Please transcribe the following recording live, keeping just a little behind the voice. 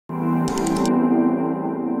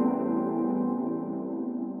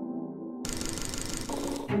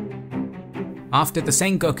After the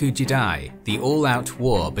Sengoku Jidai, the all-out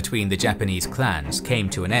war between the Japanese clans came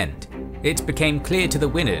to an end. It became clear to the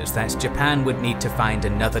winners that Japan would need to find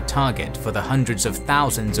another target for the hundreds of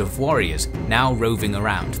thousands of warriors now roving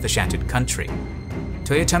around the shattered country.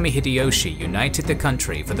 Toyotomi Hideyoshi united the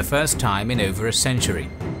country for the first time in over a century.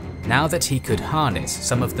 Now that he could harness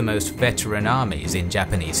some of the most veteran armies in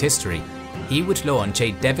Japanese history, he would launch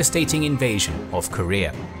a devastating invasion of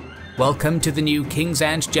Korea. Welcome to the new Kings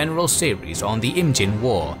and Generals series on the Imjin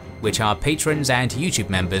War, which our patrons and YouTube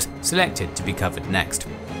members selected to be covered next.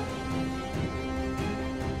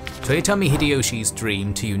 Toyotomi Hideyoshi's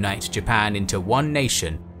dream to unite Japan into one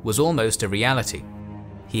nation was almost a reality.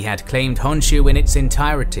 He had claimed Honshu in its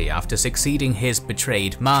entirety after succeeding his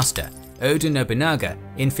betrayed master, Oda Nobunaga,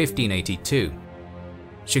 in 1582.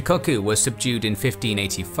 Shikoku was subdued in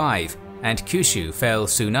 1585, and Kyushu fell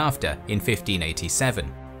soon after in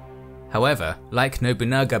 1587. However, like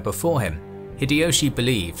Nobunaga before him, Hideyoshi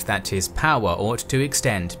believed that his power ought to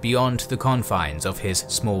extend beyond the confines of his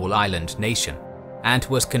small island nation, and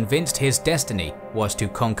was convinced his destiny was to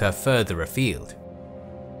conquer further afield.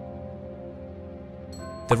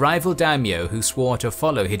 The rival daimyo who swore to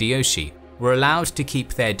follow Hideyoshi were allowed to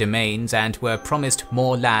keep their domains and were promised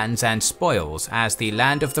more lands and spoils as the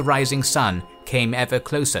land of the rising sun came ever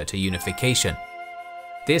closer to unification.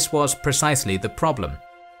 This was precisely the problem.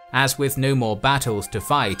 As with no more battles to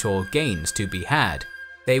fight or gains to be had,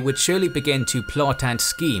 they would surely begin to plot and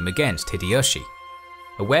scheme against Hideyoshi.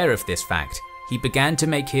 Aware of this fact, he began to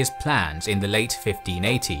make his plans in the late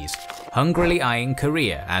 1580s, hungrily eyeing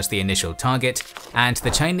Korea as the initial target, and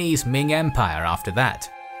the Chinese Ming Empire after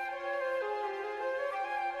that.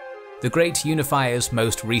 The Great Unifier's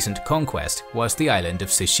most recent conquest was the island of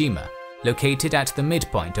Tsushima, located at the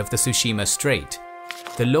midpoint of the Tsushima Strait.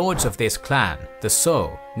 The lords of this clan, the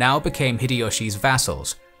So, now became Hideyoshi's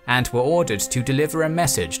vassals, and were ordered to deliver a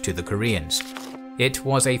message to the Koreans. It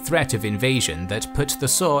was a threat of invasion that put the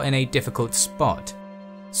So in a difficult spot.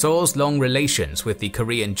 So's long relations with the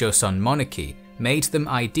Korean Joseon monarchy made them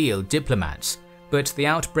ideal diplomats, but the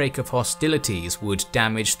outbreak of hostilities would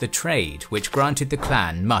damage the trade which granted the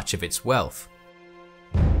clan much of its wealth.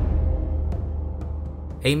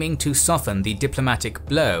 Aiming to soften the diplomatic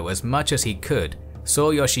blow as much as he could,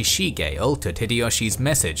 So Yoshishige altered Hideyoshi's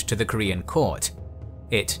message to the Korean court.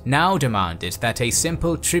 It now demanded that a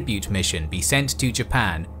simple tribute mission be sent to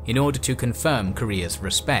Japan in order to confirm Korea's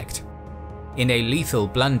respect. In a lethal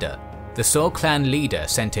blunder, the So clan leader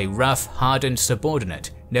sent a rough, hardened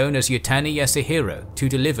subordinate known as Yutani Yasuhiro to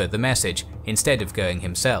deliver the message instead of going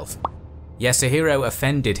himself. Yasuhiro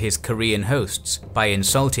offended his Korean hosts by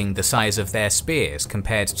insulting the size of their spears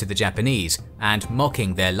compared to the Japanese and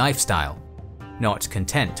mocking their lifestyle. Not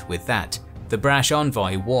content with that, the brash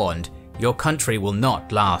envoy warned, "Your country will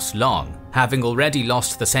not last long. Having already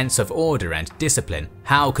lost the sense of order and discipline,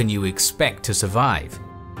 how can you expect to survive?"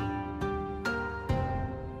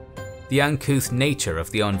 The uncouth nature of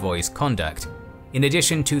the envoy's conduct, in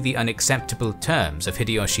addition to the unacceptable terms of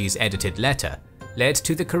Hideyoshi's edited letter, led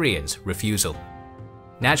to the Koreans' refusal.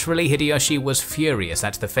 Naturally, Hideyoshi was furious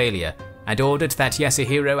at the failure and ordered that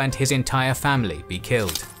Yasuhiro and his entire family be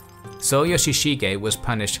killed. So Yoshishige was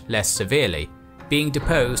punished less severely, being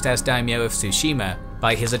deposed as daimyo of Tsushima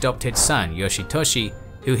by his adopted son Yoshitoshi,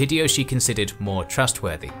 who Hideyoshi considered more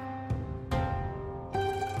trustworthy.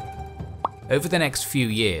 Over the next few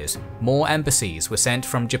years, more embassies were sent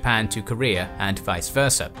from Japan to Korea and vice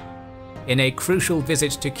versa. In a crucial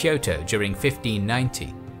visit to Kyoto during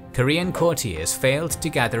 1590, Korean courtiers failed to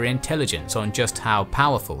gather intelligence on just how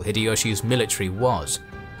powerful Hideyoshi's military was,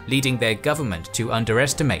 leading their government to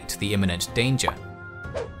underestimate the imminent danger.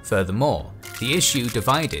 Furthermore, the issue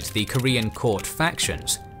divided the Korean court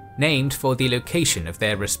factions, named for the location of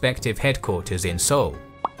their respective headquarters in Seoul.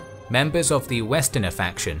 Members of the Westerner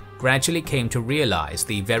faction gradually came to realize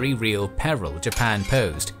the very real peril Japan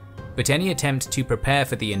posed, but any attempt to prepare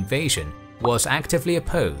for the invasion was actively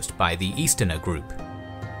opposed by the Easterner group.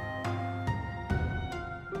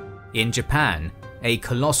 In Japan, a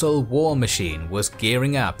colossal war machine was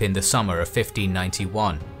gearing up in the summer of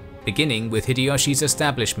 1591, beginning with Hideyoshi's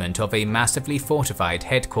establishment of a massively fortified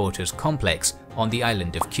headquarters complex on the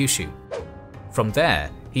island of Kyushu. From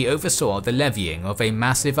there, he oversaw the levying of a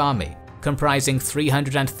massive army comprising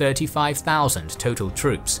 335,000 total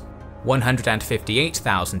troops,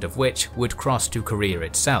 158,000 of which would cross to Korea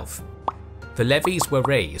itself. The levies were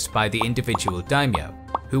raised by the individual daimyo,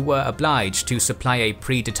 who were obliged to supply a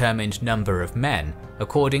predetermined number of men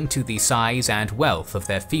according to the size and wealth of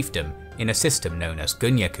their fiefdom in a system known as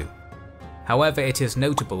gunyaku. However, it is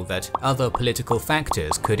notable that other political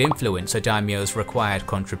factors could influence a daimyo's required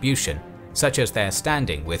contribution, such as their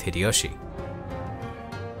standing with Hideyoshi.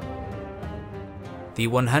 The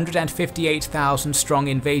 158,000-strong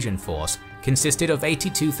invasion force consisted of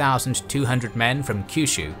 82,200 men from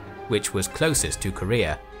Kyushu, which was closest to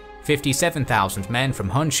Korea, 57,000 men from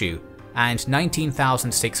Honshu, and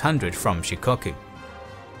 19,600 from Shikoku.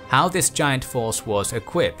 How this giant force was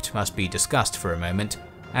equipped must be discussed for a moment,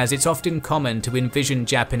 as it's often common to envision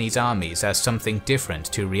Japanese armies as something different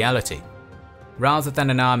to reality. Rather than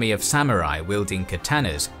an army of samurai wielding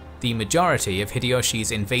katanas, the majority of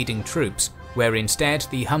Hideyoshi's invading troops were instead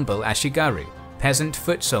the humble ashigaru, peasant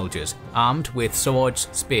foot soldiers armed with swords,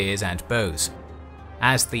 spears, and bows.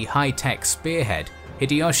 As the high-tech spearhead,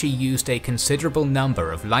 Hideyoshi used a considerable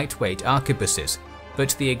number of lightweight arquebuses,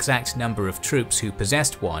 but the exact number of troops who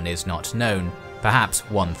possessed one is not known, perhaps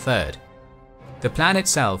 1/3. The plan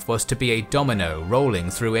itself was to be a domino rolling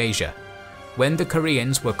through Asia. When the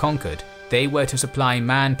Koreans were conquered, they were to supply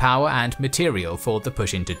manpower and material for the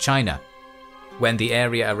push into China. When the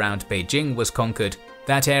area around Beijing was conquered,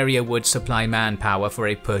 that area would supply manpower for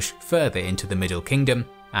a push further into the Middle Kingdom,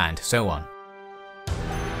 and so on.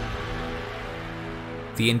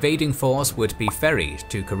 The invading force would be ferried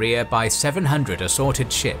to Korea by 700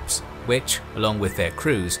 assorted ships, which, along with their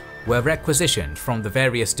crews, were requisitioned from the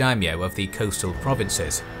various daimyo of the coastal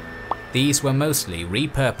provinces. These were mostly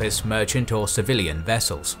repurposed merchant or civilian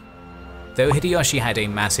vessels. Though Hideyoshi had a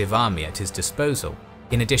massive army at his disposal,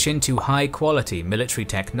 in addition to high-quality military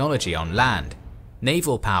technology on land,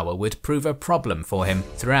 naval power would prove a problem for him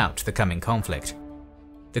throughout the coming conflict.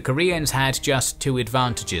 The Koreans had just two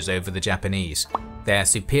advantages over the Japanese: their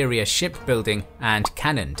superior shipbuilding and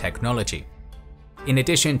cannon technology. In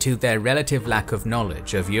addition to their relative lack of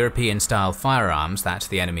knowledge of European-style firearms that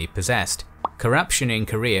the enemy possessed, corruption in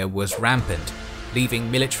Korea was rampant,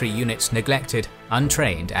 leaving military units neglected,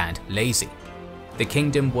 untrained, and lazy. The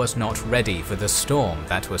kingdom was not ready for the storm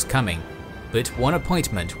that was coming, but one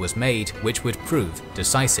appointment was made which would prove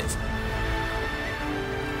decisive.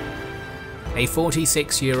 A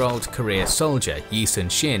 46-year-old career soldier, Yi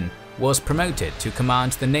Sun-shin, was promoted to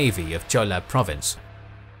command the navy of Jeolla province.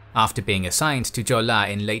 After being assigned to Jeolla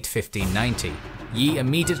in late 1590, Yi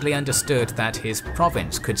immediately understood that his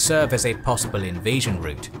province could serve as a possible invasion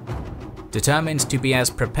route. Determined to be as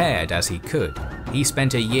prepared as he could, he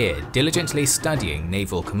spent a year diligently studying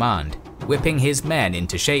naval command, whipping his men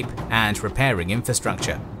into shape and repairing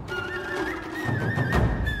infrastructure.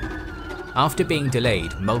 After being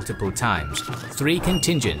delayed multiple times, 3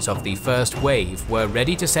 contingents of the first wave were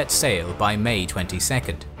ready to set sail by May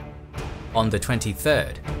 22nd. On the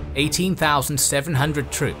 23rd, 18,700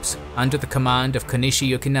 troops under the command of Konishi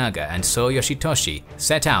Yukinaga and So Yoshitoshi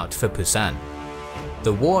set out for Busan.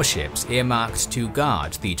 The warships earmarked to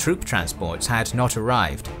guard the troop transports had not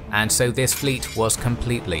arrived, and so this fleet was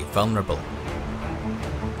completely vulnerable.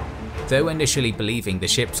 Though initially believing the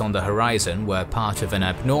ships on the horizon were part of an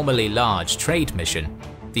abnormally large trade mission,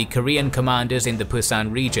 the Korean commanders in the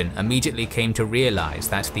Busan region immediately came to realize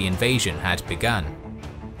that the invasion had begun.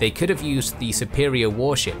 They could have used the superior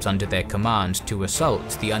warships under their command to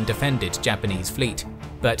assault the undefended Japanese fleet,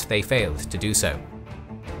 but they failed to do so.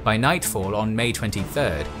 By nightfall on May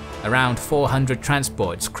 23rd, around 400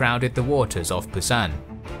 transports crowded the waters of Busan.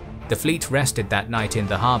 The fleet rested that night in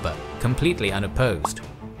the harbour, completely unopposed.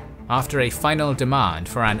 After a final demand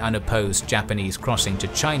for an unopposed Japanese crossing to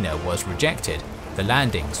China was rejected, the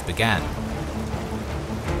landings began.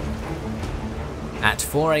 At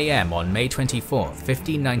 4 AM on May 24,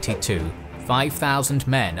 1592, 5,000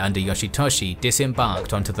 men under Yoshitoshi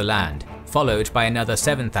disembarked onto the land, followed by another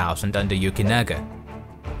 7,000 under Yukinaga.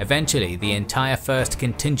 Eventually, the entire first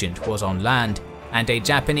contingent was on land, and a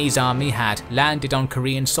Japanese army had landed on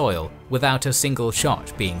Korean soil without a single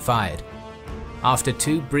shot being fired. After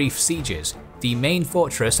 2 brief sieges, the main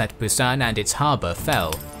fortress at Busan and its harbour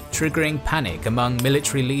fell, triggering panic among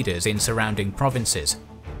military leaders in surrounding provinces.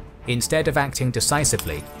 Instead of acting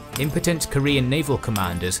decisively, impotent Korean naval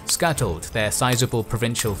commanders scuttled their sizable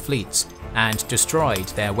provincial fleets and destroyed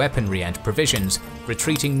their weaponry and provisions,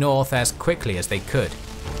 retreating north as quickly as they could.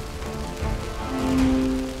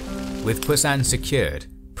 With Busan secured,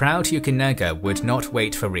 proud Yukinaga would not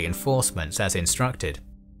wait for reinforcements as instructed.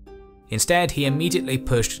 Instead, he immediately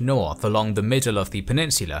pushed north along the middle of the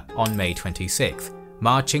peninsula on May 26th,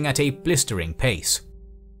 marching at a blistering pace.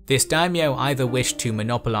 This daimyo either wished to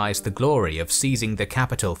monopolize the glory of seizing the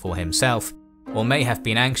capital for himself, or may have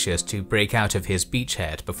been anxious to break out of his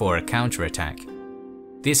beachhead before a counterattack.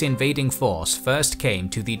 This invading force first came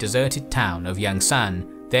to the deserted town of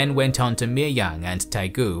Yangsan, then went on to Miryang and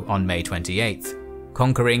Taegu on May 28th,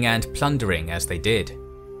 conquering and plundering as they did.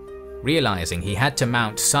 Realizing he had to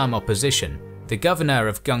mount some opposition, the governor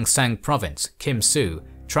of Gyeongsang Province, Kim Soo,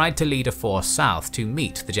 tried to lead a force south to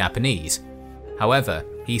meet the Japanese. However,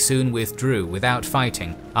 he soon withdrew without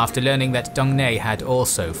fighting after learning that Dongnae had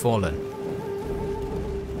also fallen.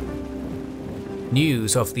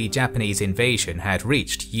 News of the Japanese invasion had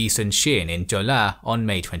reached Yisun Shin in Jola on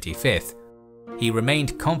May 25th. He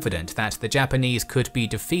remained confident that the Japanese could be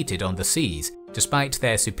defeated on the seas despite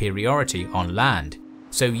their superiority on land,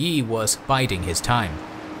 so Yi was biding his time.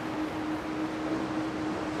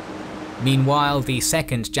 Meanwhile, the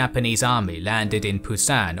 2nd Japanese Army landed in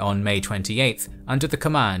Busan on May 28th under the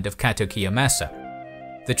command of Kato Kiyomasa.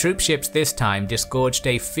 The troopships this time disgorged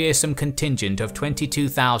a fearsome contingent of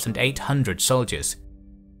 22,800 soldiers.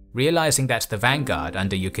 Realizing that the vanguard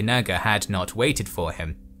under Yukinaga had not waited for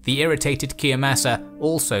him, the irritated Kiyomasa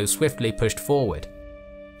also swiftly pushed forward.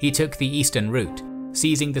 He took the eastern route,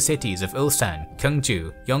 seizing the cities of Ulsan,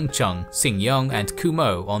 Chungju, Yeongcheong, Singyong and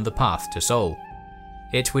Kumo on the path to Seoul.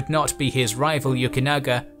 It would not be his rival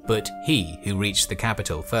Yukinaga, but he who reached the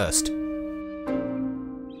capital first.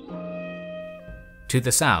 To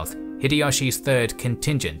the south, Hideyoshi's 3rd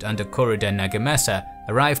contingent under Koroda Nagamasa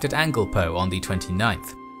arrived at Angulpo on the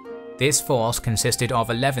 29th. This force consisted of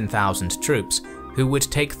 11,000 troops who would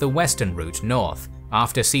take the western route north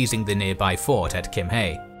after seizing the nearby fort at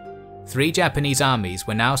Kimhae. 3 Japanese armies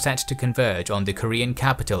were now set to converge on the Korean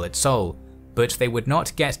capital at Seoul, but they would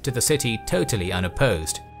not get to the city totally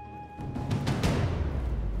unopposed.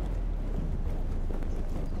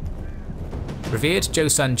 Revered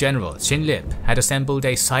Joseon General Shinlip had assembled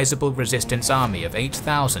a sizable resistance army of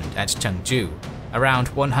 8,000 at Chungju, around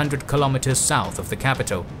 100 kilometers south of the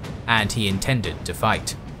capital, and he intended to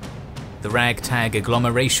fight. The ragtag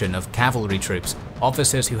agglomeration of cavalry troops,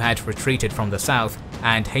 officers who had retreated from the south,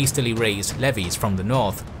 and hastily raised levies from the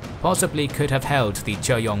north, possibly could have held the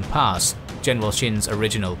Cheoyong Pass, General Shin's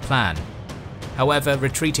original plan. However,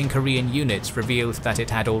 retreating Korean units revealed that it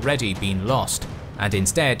had already been lost, and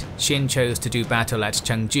instead Shin chose to do battle at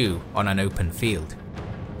Chungju on an open field.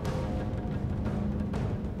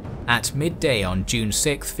 At midday on June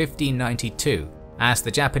 6, 1592, as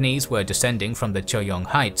the Japanese were descending from the Cheoyong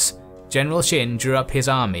Heights, General Shin drew up his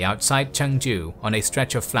army outside Chungju on a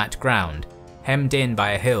stretch of flat ground, hemmed in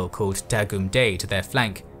by a hill called Dagum-dae to their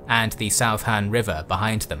flank and the South Han River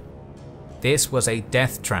behind them. This was a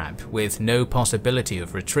death trap with no possibility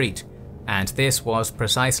of retreat, and this was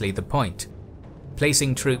precisely the point.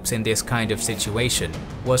 Placing troops in this kind of situation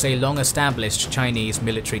was a long-established Chinese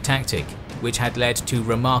military tactic which had led to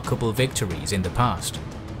remarkable victories in the past.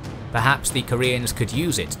 Perhaps the Koreans could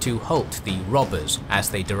use it to halt the robbers, as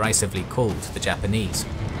they derisively called the Japanese.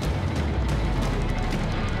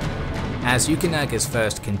 As Yukinaga's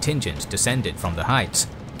 1st contingent descended from the heights,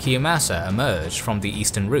 Kiyomasa emerged from the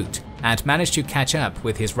eastern route and managed to catch up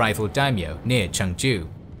with his rival daimyo near Chungju.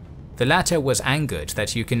 The latter was angered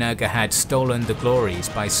that Yukinaga had stolen the glories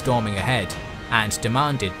by storming ahead and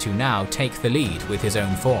demanded to now take the lead with his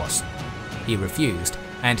own force. He refused,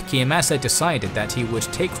 and Kiyomasa decided that he would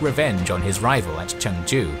take revenge on his rival at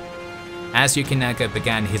Chungju. As Yukinaga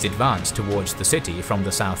began his advance towards the city from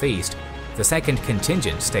the southeast, the 2nd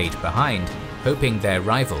contingent stayed behind, hoping their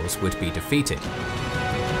rivals would be defeated.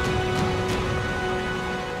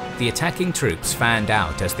 The attacking troops fanned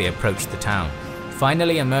out as they approached the town,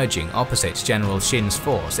 finally emerging opposite General Shin's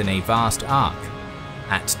force in a vast arc.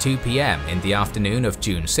 At 2 PM in the afternoon of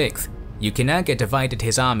June 6th, Yukinaga divided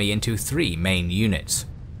his army into 3 main units.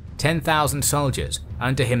 10,000 soldiers,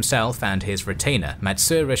 under himself and his retainer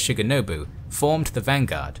Matsura Shigenobu, formed the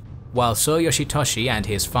vanguard, while So Yoshitoshi and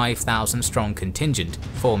his 5,000-strong contingent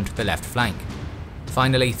formed the left flank.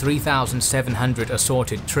 Finally, 3,700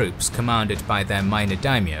 assorted troops commanded by their minor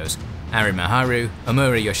daimyos, Arimaharu,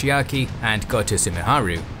 Omura Yoshiaki, and Goto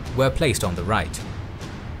Sumiharu, were placed on the right.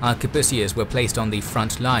 Arquebusiers were placed on the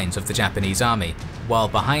front lines of the Japanese army, while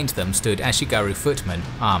behind them stood Ashigaru footmen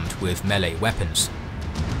armed with melee weapons.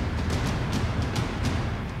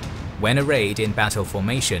 When arrayed in battle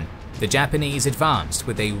formation, the Japanese advanced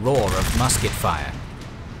with a roar of musket fire.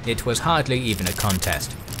 It was hardly even a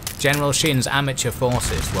contest. General Shin's amateur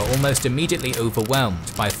forces were almost immediately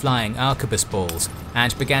overwhelmed by flying arquebus balls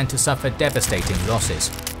and began to suffer devastating losses.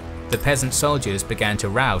 The peasant soldiers began to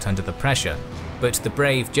rout under the pressure, but the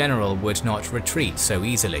brave general would not retreat so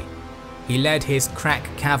easily. He led his crack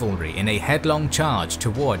cavalry in a headlong charge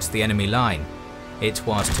towards the enemy line. It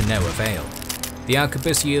was to no avail. The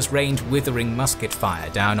arquebusiers rained withering musket fire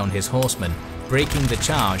down on his horsemen, breaking the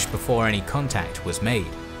charge before any contact was made.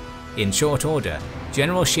 In short order,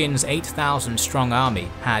 General Shin's 8,000-strong army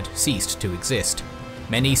had ceased to exist.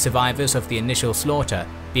 Many survivors of the initial slaughter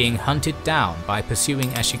being hunted down by pursuing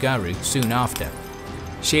Ashigaru soon after.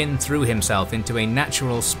 Shin threw himself into a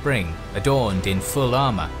natural spring adorned in full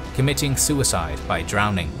armor, committing suicide by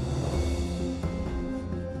drowning.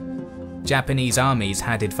 Japanese armies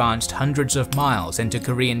had advanced hundreds of miles into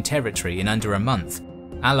Korean territory in under a month.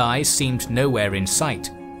 Allies seemed nowhere in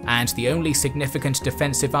sight, and the only significant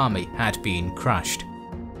defensive army had been crushed.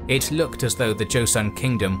 It looked as though the Joseon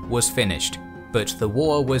Kingdom was finished, but the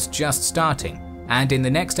war was just starting, and in the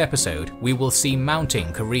next episode we will see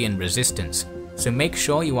mounting Korean resistance, so make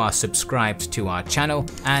sure you are subscribed to our channel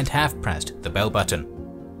and have pressed the bell button.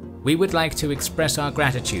 We would like to express our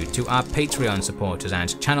gratitude to our Patreon supporters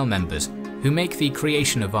and channel members who make the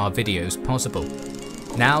creation of our videos possible.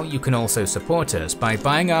 Now you can also support us by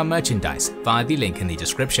buying our merchandise via the link in the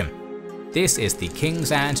description. This is the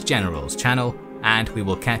Kings and Generals channel, and we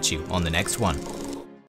will catch you on the next one.